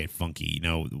don't want to say funky.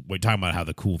 We're talking about how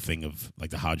the cool thing of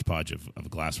like the hodgepodge of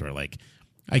glassware. Like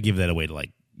I give that away to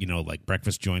like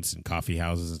breakfast joints and coffee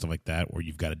houses and stuff like that, where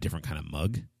you've got a different kind of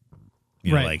mug.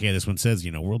 Right. Like, hey, this one says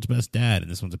world's best dad, and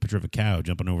this one's a picture of a cow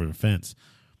jumping over the fence.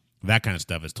 That kind of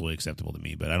stuff is totally acceptable to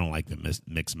me, but I don't like the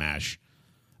mix mash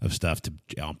of stuff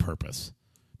on purpose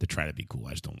to try to be cool.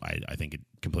 I just don't. I think it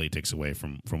completely takes away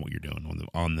from what you're doing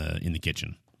in the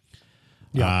kitchen.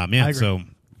 Yeah, I agree. So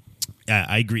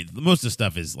I agree. Most of the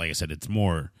stuff is, like I said, it's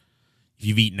more if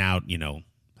you've eaten out,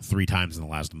 3 times in the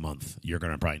last month, you're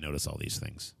going to probably notice all these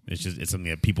things. It's something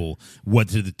that people,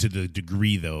 to the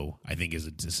degree though, I think is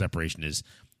a separation is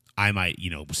I might,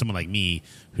 someone like me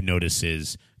who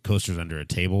notices coasters under a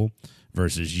table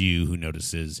versus you who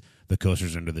notices the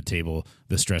coasters under the table,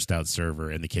 the stressed out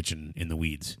server in the kitchen in the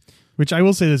weeds. Which I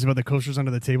will say this about the coasters under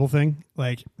the table thing.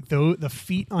 Like the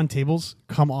feet on tables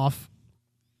come off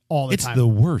all the time. It's the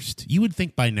worst. You would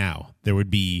think by now there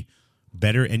would be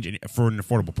better for an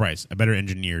affordable price, a better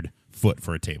engineered foot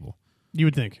for a table. You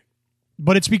would think.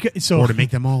 But it's because or to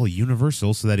make them all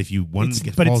universal so that if one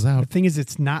falls out. The thing is,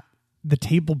 it's not, the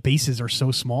table bases are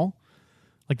so small.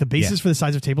 Like the bases for the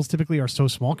size of tables typically are so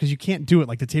small because you can't do it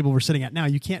like the table we're sitting at now.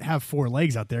 You can't have 4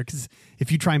 legs out there because if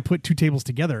you try and put 2 tables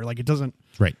together, like it doesn't,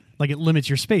 Right. like it limits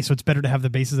your space. So it's better to have the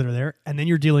bases that are there. And then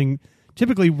you're dealing,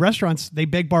 typically restaurants, they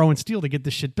beg, borrow, and steal to get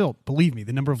this shit built. Believe me,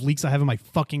 the number of leaks I have in my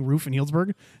fucking roof in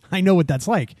Healdsburg, I know what that's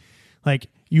like. Like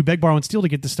you beg, borrow, and steal to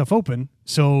get this stuff open.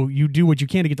 So you do what you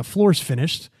can to get the floors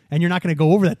finished. And you're not going to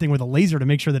go over that thing with a laser to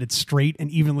make sure that it's straight and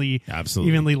evenly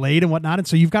laid and whatnot. And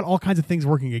so you've got all kinds of things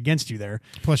working against you there.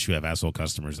 Plus, you have asshole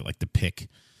customers that like to pick.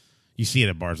 You see it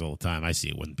at bars all the time. I see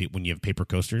it when you have paper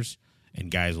coasters and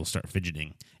guys will start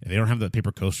fidgeting. If they don't have the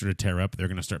paper coaster to tear up, they're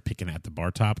going to start picking at the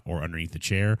bar top or underneath the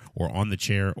chair or on the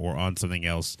chair or on something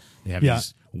else. They have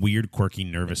these weird, quirky,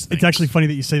 nervous things. It's actually funny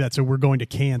that you say that. So we're going to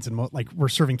cans and like we're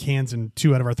serving cans in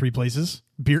 2 out of our 3 places,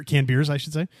 canned beers, I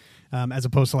should say. As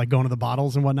opposed to like going to the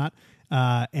bottles and whatnot.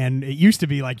 And it used to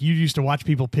be like you used to watch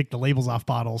people pick the labels off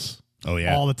bottles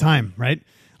all the time, right?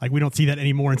 Like we don't see that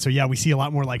anymore. And so, we see a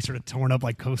lot more like sort of torn up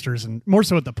like coasters and more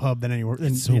so at the pub than anywhere.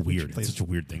 It's so weird. It's such a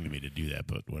weird thing to me to do that,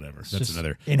 but whatever. That's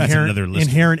another list.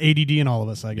 Inherent ADD in all of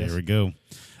us, I guess. There we go.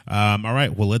 All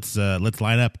right. Well, let's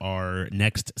line up our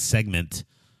next segment,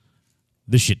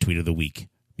 the shit tweet of the week.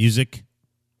 Music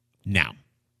now.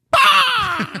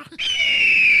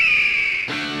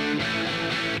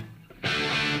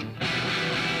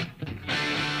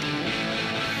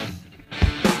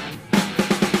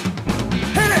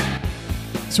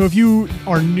 So if you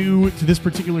are new to this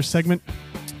particular segment,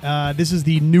 this is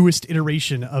the newest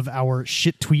iteration of our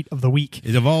shit tweet of the week.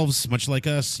 It evolves much like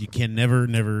us. You can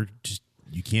never just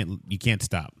you can't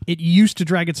stop. It used to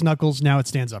drag its knuckles, now it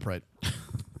stands upright.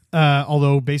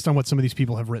 Although based on what some of these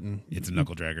people have written, it's a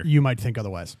knuckle dragger. You might think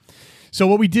otherwise. So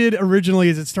what we did originally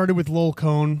is it started with Lowell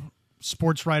Cohn,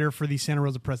 sports writer for the Santa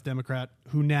Rosa Press-Democrat,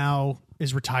 who now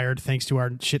is retired thanks to our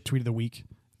shit tweet of the week.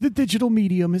 The digital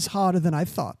medium is harder than I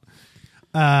thought.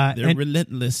 They're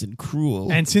relentless and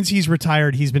cruel. And since he's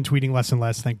retired, he's been tweeting less and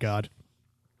less, thank God.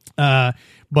 But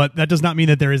that does not mean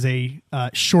that there is a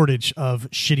shortage of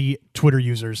shitty Twitter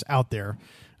users out there.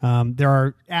 There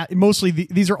are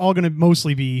these are all going to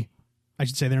mostly be, I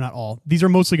should say they're not all. These are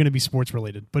mostly going to be sports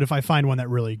related. But if I find one that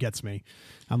really gets me,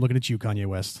 I'm looking at you, Kanye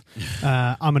West.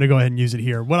 I'm going to go ahead and use it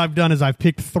here. What I've done is I've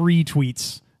picked 3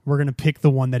 tweets. We're going to pick the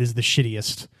one that is the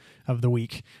shittiest of the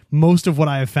week. Most of what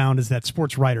I have found is that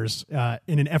sports writers,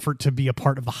 in an effort to be a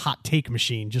part of the hot take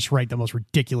machine, just write the most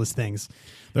ridiculous things.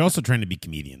 They're also trying to be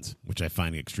comedians, which I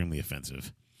find extremely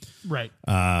offensive. Right.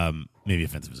 Maybe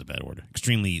offensive is a bad word.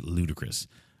 Extremely ludicrous.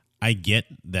 I get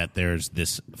that there's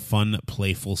this fun,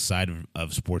 playful side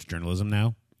of sports journalism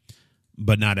now,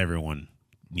 but not everyone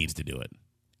needs to do it.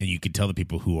 And you can tell the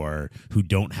people who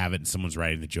don't have it and someone's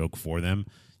writing the joke for them,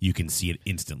 you can see it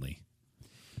instantly.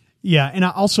 Yeah, and I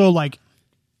also like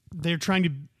they're trying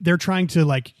to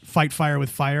like fight fire with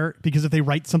fire, because if they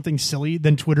write something silly,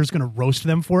 then Twitter's going to roast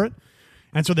them for it.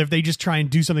 And so if they just try and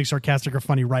do something sarcastic or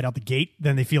funny right out the gate,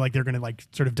 then they feel like they're going to like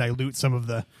sort of dilute some of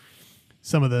the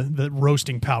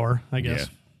roasting power, I guess.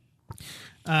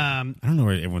 Yeah. I don't know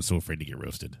why everyone's so afraid to get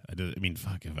roasted. I mean,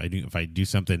 fuck, if I do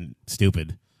something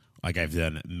stupid, like I've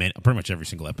done pretty much every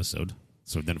single episode,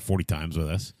 so I've done it 40 times with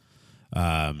us.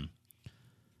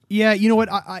 Yeah, you know what?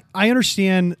 I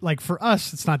understand, like, for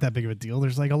us, it's not that big of a deal.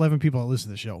 There's, like, 11 people that listen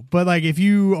to the show. But, like, if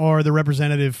you are the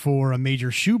representative for a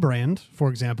major shoe brand, for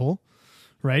example,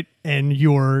 right, and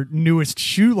your newest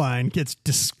shoe line gets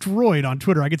destroyed on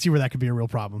Twitter, I could see where that could be a real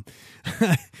problem,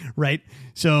 right?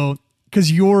 So,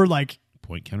 because you're, like...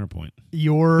 Point, counterpoint.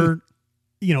 You're,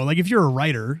 you know, like, if you're a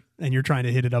writer and you're trying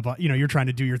to hit it up, you know, you're trying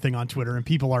to do your thing on Twitter and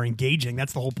people are engaging,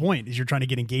 that's the whole point, is you're trying to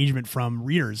get engagement from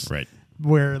readers. Right.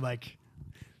 Where, like...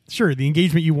 Sure, the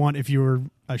engagement you want if you're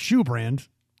a shoe brand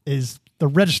is the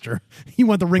register. You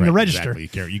want the ring to register.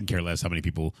 Exactly. You can care less how many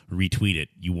people retweet it.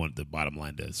 You want the bottom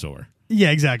line to soar.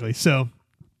 Yeah, exactly. So,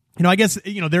 you know, I guess,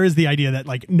 you know, there is the idea that,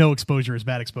 like, no exposure is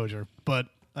bad exposure, but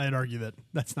I'd argue that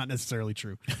that's not necessarily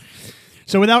true.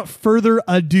 So without further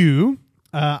ado,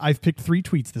 I've picked 3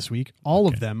 tweets this week. All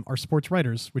of them are sports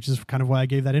writers, which is kind of why I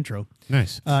gave that intro.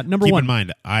 Nice. Number Keep 1. in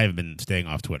mind, I've been staying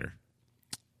off Twitter.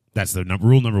 That's the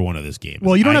rule number 1 of this game.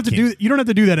 Well, you don't have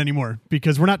to do that anymore,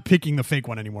 because we're not picking the fake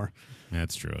one anymore.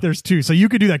 That's true. There's 2, so you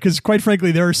could do that, because quite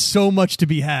frankly, there is so much to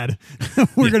be had.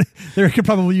 There could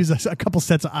probably use a couple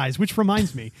sets of eyes. Which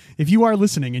reminds me, if you are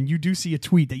listening and you do see a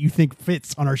tweet that you think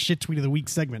fits on our shit tweet of the week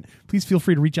segment, please feel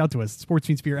free to reach out to us.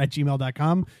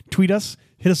 sportsfiendspirit@gmail.com. Tweet us,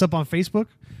 hit us up on Facebook,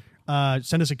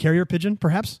 send us a carrier pigeon,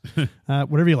 perhaps,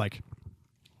 whatever you like.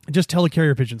 Just tell a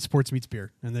carrier pigeon Sports Meets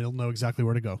Beer, and they'll know exactly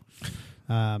where to go.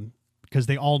 because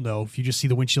they all know if you just see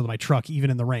the windshield of my truck, even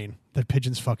in the rain, that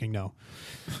pigeons fucking know.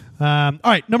 All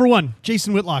right, number 1,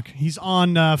 Jason Whitlock. He's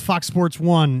on Fox Sports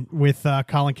 1 with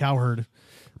Colin Cowherd.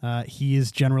 He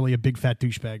is generally a big fat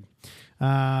douchebag.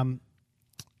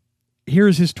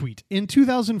 Here's his tweet. In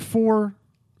 2004,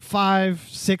 5,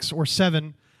 6, or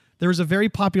 7, there was a very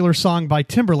popular song by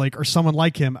Timberlake or someone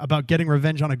like him about getting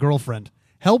revenge on a girlfriend.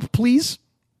 Help, please?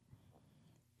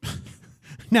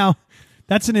 Now,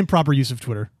 that's an improper use of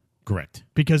Twitter. Correct.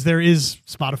 Because there is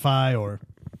Spotify or...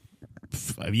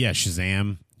 Yeah,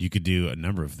 Shazam. You could do a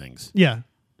number of things. Yeah,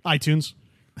 iTunes.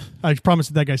 I promise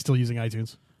that guy's still using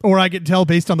iTunes. Or I can tell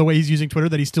based on the way he's using Twitter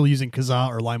that he's still using Kazaa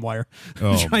or LimeWire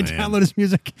to try and download his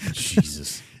music.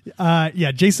 Jesus.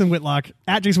 Yeah, Jason Whitlock,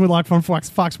 at Jason Whitlock from Fox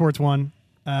Sports 1.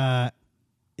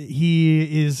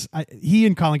 He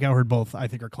and Colin Cowherd both, I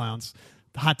think, are clowns.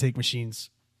 Hot take machines.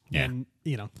 Yeah. And,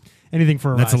 anything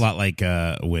for a That's rise. a lot like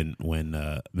when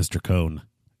Mr. Cohn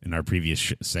in our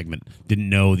previous segment didn't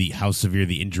know how severe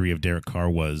the injury of Derek Carr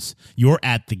was. You're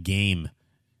at the game.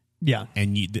 Yeah.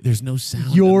 And there's no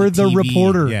sound. You're on the TV.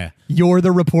 reporter. Yeah. You're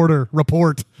the reporter.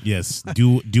 Report. Yes.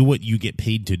 Do what you get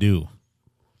paid to do.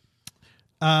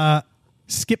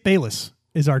 Skip Bayless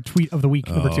is our tweet of the week,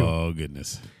 number 2. Oh,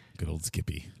 goodness. Good old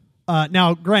Skippy.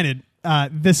 Now, granted,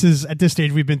 this is at this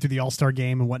stage we've been through the All-Star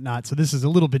game and whatnot, so this is a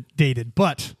little bit dated,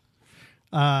 but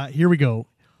here we go.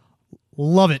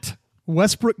 Love it.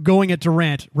 Westbrook going at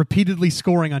Durant, repeatedly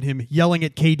scoring on him, yelling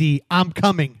at KD, I'm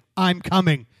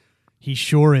coming. He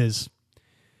sure is.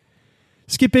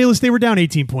 Skip Bayless, they were down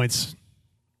 18 points.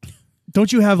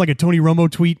 Don't you have like a Tony Romo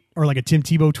tweet or like a Tim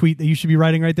Tebow tweet that you should be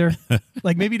writing right there?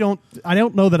 Like maybe I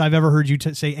don't know that I've ever heard you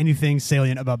say anything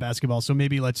salient about basketball, so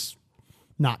maybe let's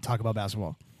not talk about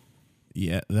basketball.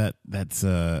 Yeah, that's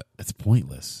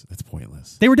pointless. That's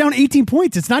pointless. They were down 18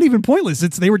 points. It's not even pointless.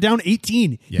 They were down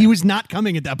 18. Yeah. He was not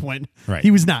coming at that point. Right.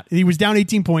 He was not. He was down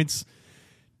 18 points.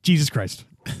 Jesus Christ.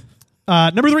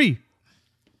 Number 3.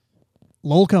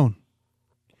 Lowell Cone.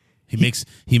 He makes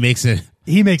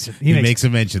a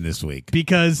mention this week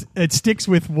because it sticks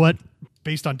with what,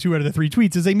 based on 2 out of the 3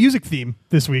 tweets, is a music theme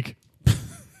this week.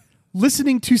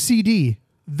 Listening to CD,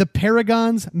 The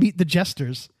Paragons Meet the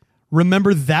Jesters.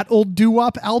 Remember that old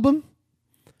doo-wop album?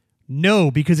 No,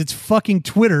 because it's fucking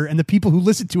Twitter, and the people who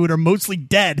listen to it are mostly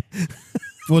dead.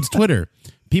 Well, it's Twitter.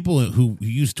 People who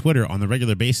use Twitter on the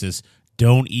regular basis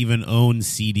don't even own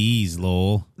CDs,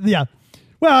 Lowell. Yeah.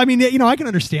 Well, I mean, I can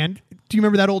understand. Do you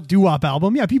remember that old doo-wop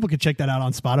album? Yeah, people could check that out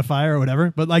on Spotify or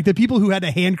whatever. But like the people who had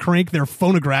to hand crank their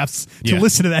phonographs to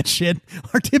listen to that shit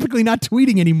are typically not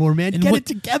tweeting anymore, man. Get it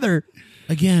together.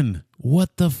 Again,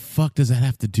 what the fuck does that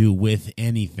have to do with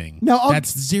anything? No,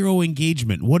 that's zero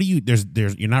engagement. What do you? There's.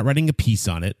 You're not writing a piece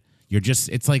on it. You're just.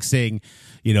 It's like saying,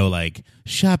 like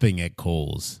shopping at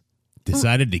Kohl's.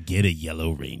 Decided to get a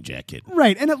yellow rain jacket.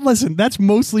 Right, and listen, that's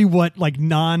mostly what like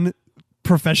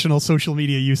non-professional social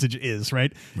media usage is,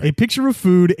 right? A picture of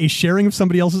food, a sharing of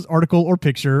somebody else's article or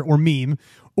picture or meme,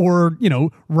 or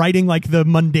writing like the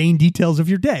mundane details of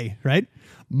your day, right?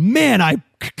 Man, I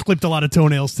clipped a lot of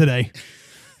toenails today.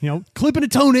 Clipping a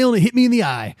toenail and it hit me in the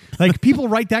eye. Like people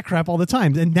write that crap all the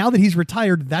time. And now that he's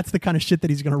retired, that's the kind of shit that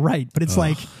he's going to write. But it's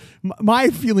like my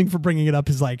feeling for bringing it up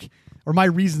is like, or my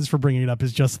reasons for bringing it up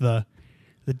is just the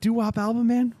doo-wop album,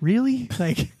 man. Really?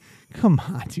 Like, come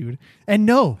on, dude. And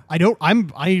no, I don't.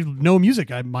 I know music.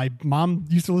 My mom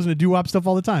used to listen to doo-wop stuff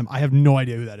all the time. I have no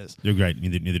idea who that is. You're right.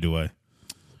 Neither do I.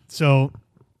 So,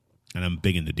 and I'm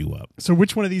big into doo-wop. So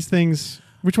which one of these tweets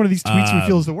do you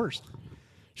feel is the worst?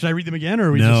 Should I read them again, or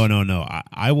are we No.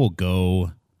 I will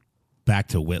go back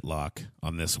to Whitlock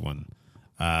on this one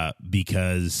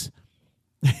because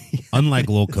unlike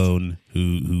Lowell Cone,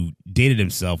 who dated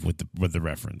himself with the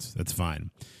reference, that's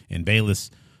fine, and Bayless,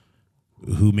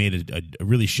 who made a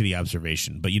really shitty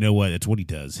observation, but you know what? It's what he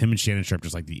does. Him and Shannon Sharp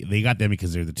just they got them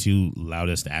because they're the 2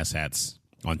 loudest asshats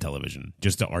on television,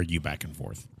 just to argue back and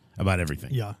forth about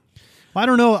everything. Yeah, I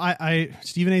don't know. I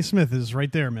Stephen A. Smith is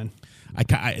right there, man.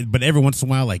 But every once in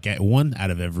a while, like one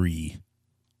out of every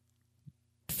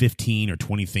 15 or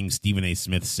 20 things Stephen A.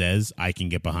 Smith says, I can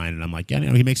get behind, and I'm like, yeah,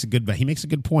 he makes a good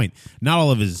point. Not all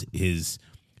of his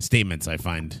statements I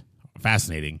find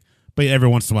fascinating, but every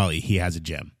once in a while he has a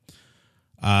gem.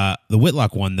 The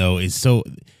Whitlock one though is so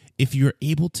if you're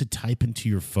able to type into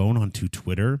your phone onto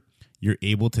Twitter, you're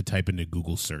able to type into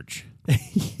Google search.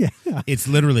 Yeah, it's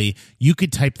literally you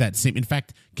could type that same. In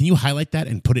fact, can you highlight that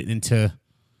and put it into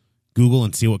Google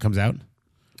and see what comes out?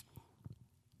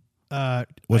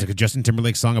 Was it a Justin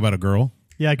Timberlake song about a girl?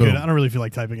 Yeah, I could. I don't really feel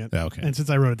like typing it. Oh, okay. And since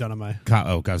I wrote it down on my...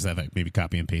 Maybe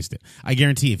copy and paste it. I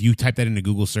guarantee if you type that into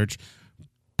Google search,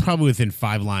 probably within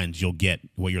 5 lines, you'll get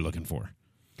what you're looking for.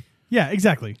 Yeah,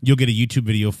 exactly. You'll get a YouTube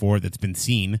video for it that's been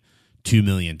seen 2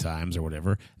 million times or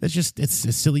whatever. That's just, it's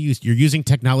a silly use. You're using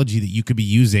technology that you could be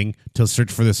using to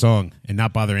search for the song and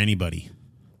not bother anybody.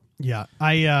 Yeah.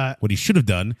 What he should have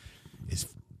done is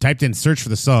typed in search for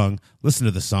the song, listened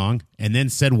to the song, and then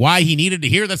said why he needed to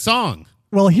hear the song.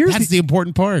 Well, That's the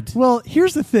important part. Well,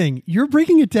 here's the thing. You're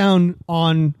breaking it down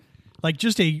on like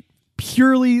just a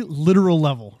purely literal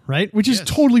level, right? Which is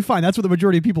totally fine. That's what the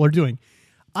majority of people are doing.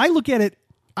 I look at it,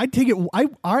 I'd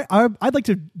like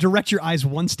to direct your eyes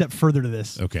one step further to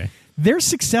this. Okay. Their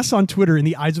success on Twitter in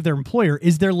the eyes of their employer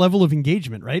is their level of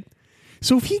engagement, right?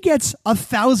 So if he gets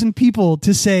 1,000 people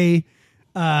to say,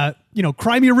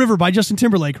 Cry Me a River by Justin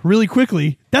Timberlake really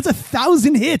quickly, that's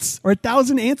 1,000 hits or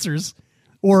 1,000 answers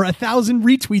or 1,000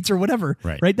 retweets or whatever,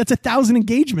 right? That's 1,000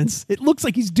 engagements. It looks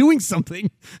like he's doing something.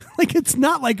 Like that's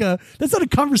not a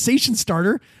conversation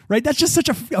starter, right? That's just such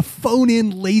a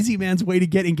phone-in, lazy man's way to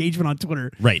get engagement on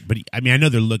Twitter. Right, but I know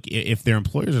if their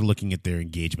employers are looking at their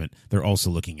engagement, they're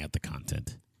also looking at the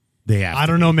content. They have. I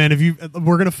don't know, man.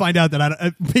 We're going to find out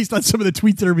that based on some of the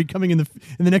tweets that are becoming in the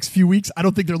next few weeks, I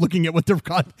don't think they're looking at what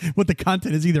the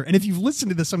content is either. And if you've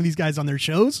listened to some of these guys on their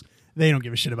shows, they don't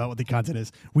give a shit about what the content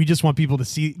is. We just want people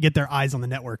to get their eyes on the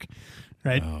network,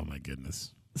 right? Oh my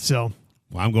goodness. So,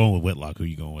 well, I'm going with Whitlock. Who are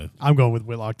you going with? I'm going with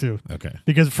Whitlock too. Okay.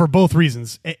 Because for both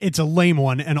reasons, it's a lame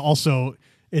one, and also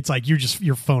it's like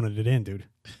you're phoning it in, dude.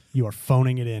 You are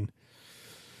phoning it in.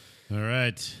 All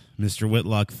right, Mr.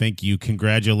 Whitlock. Thank you.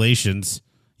 Congratulations.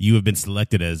 You have been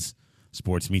selected as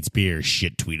Sports Meets Beer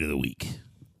Shit Tweet of the Week.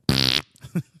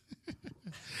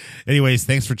 Anyways,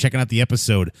 thanks for checking out the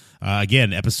episode.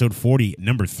 Again, episode 40,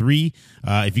 number 3.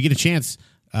 If you get a chance,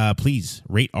 please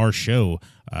rate our show,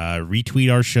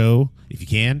 retweet our show if you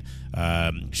can,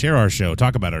 share our show,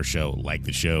 talk about our show, like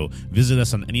the show. Visit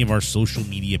us on any of our social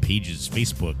media pages,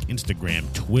 Facebook,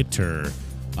 Instagram, Twitter,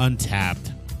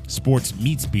 Untapped,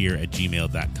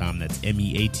 sportsmeetsbeer@gmail.com. That's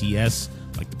MEATS,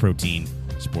 like the protein,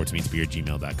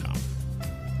 sportsmeetsbeer@gmail.com.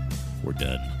 We're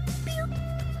done.